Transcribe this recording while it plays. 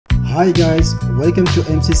Hi guys, welcome to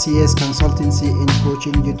MCCS Consultancy in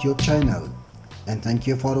Coaching YouTube channel, and thank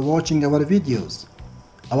you for watching our videos.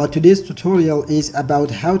 Our today's tutorial is about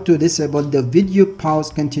how to disable the video pause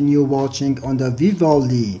continue watching on the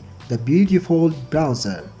Vivaldi, the beautiful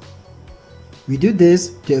browser. We do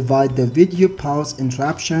this to avoid the video pause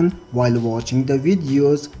interruption while watching the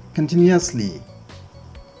videos continuously.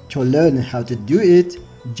 To learn how to do it,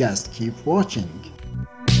 just keep watching.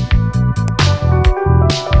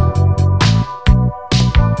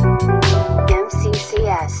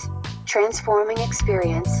 MCCS, transforming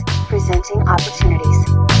experience, presenting opportunities.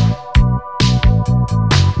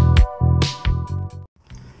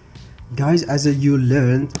 Guys, as you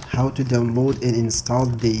learned how to download and install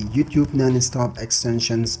the YouTube Nonstop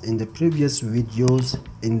extensions in the previous videos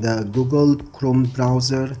in the Google Chrome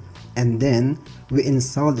browser, and then we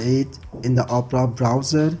installed it in the Opera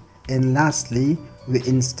browser, and lastly we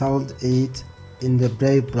installed it in the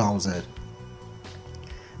Brave browser.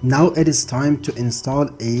 Now it is time to install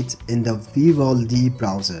it in the Vivaldi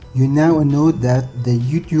browser. You now know that the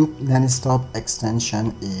YouTube Nonstop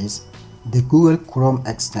extension is the Google Chrome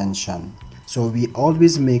extension. So we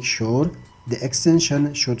always make sure the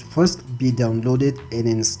extension should first be downloaded and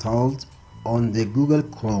installed on the Google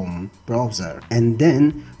Chrome browser, and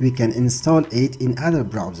then we can install it in other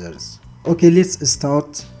browsers. Okay, let's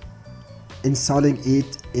start installing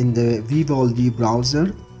it in the Vivaldi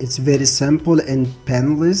browser. It's very simple and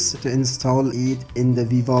painless to install it in the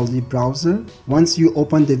Vivaldi browser. Once you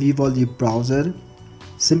open the Vivaldi browser,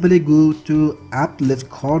 simply go to upper left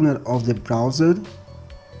corner of the browser.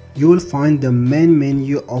 You will find the main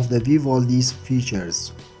menu of the Vivaldi's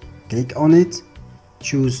features. Click on it,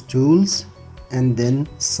 choose Tools, and then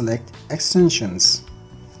select Extensions.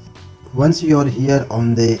 Once you are here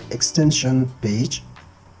on the extension page,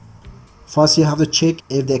 first you have to check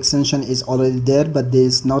if the extension is already there, but there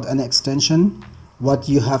is not an extension. What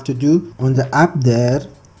you have to do, on the app there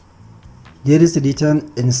is written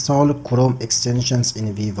Install Chrome extensions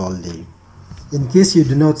in Vivaldi. In case you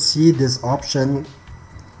do not see this option,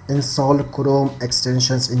 Install Chrome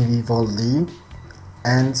extensions in Vivaldi,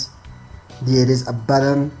 and there is a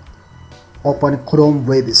button Open Chrome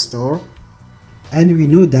Web Store, and we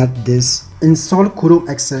know that this Install Chrome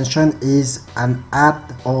extension is an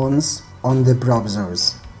add-ons on the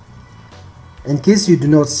browsers. In case you do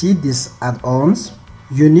not see these add-ons,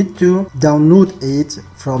 you need to download it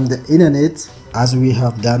from the internet, as we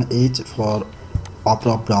have done it for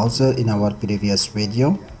Opera browser in our previous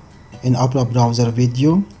video. In Opera browser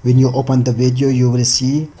video, when you open the video, you will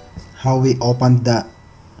see how we open the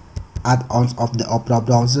add-ons of the Opera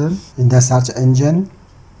browser. In the search engine,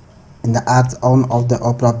 in the add-on of the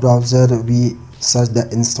Opera browser, we search the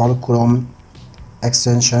Install Chrome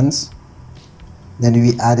extensions. Then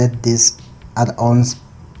we added these add-ons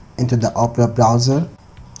into the Opera browser.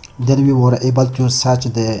 Then we were able to search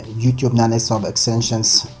the YouTube Nonstop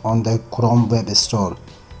extensions on the Chrome Web Store.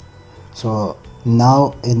 So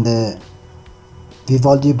now in the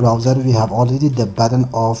Vivaldi browser, we have already the button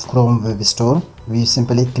of Chrome Web Store. We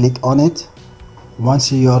simply click on it.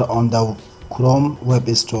 Once you are on the Chrome Web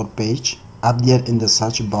Store page, up there in the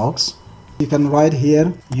search box, you can write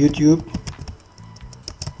here YouTube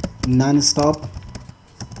Nonstop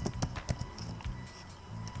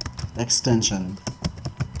extension.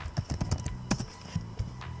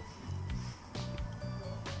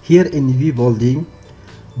 Here in Vivaldi,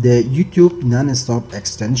 the YouTube Nonstop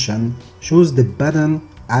extension shows the button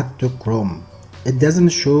Add to Chrome. It doesn't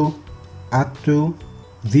show Add to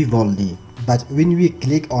Vivaldi, but when we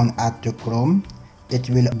click on Add to Chrome, it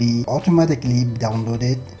will be automatically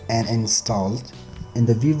downloaded and installed in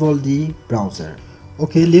the Vivaldi browser.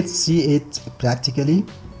 Okay, let's see it practically.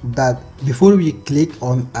 But before we click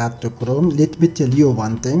on Add to Chrome, let me tell you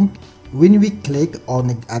one thing. When we click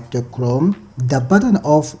on Add to Chrome, the button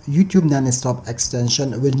of YouTube Nonstop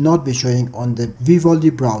extension will not be showing on the Vivaldi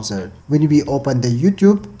browser. When we open the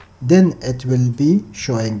YouTube, then it will be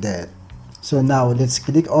showing there. So now let's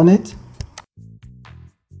click on it.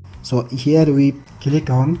 So here we click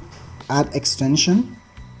on Add Extension.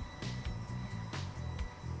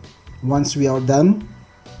 Once we are done,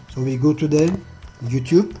 so we go to the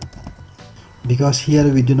YouTube, because here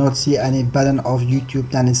we do not see any button of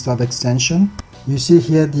YouTube Nonstop extension. You see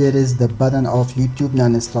here there is the button of YouTube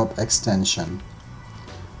Nonstop extension.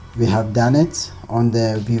 We have done it on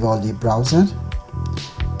the Vivaldi browser.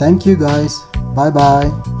 Thank you guys. Bye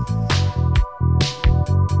bye.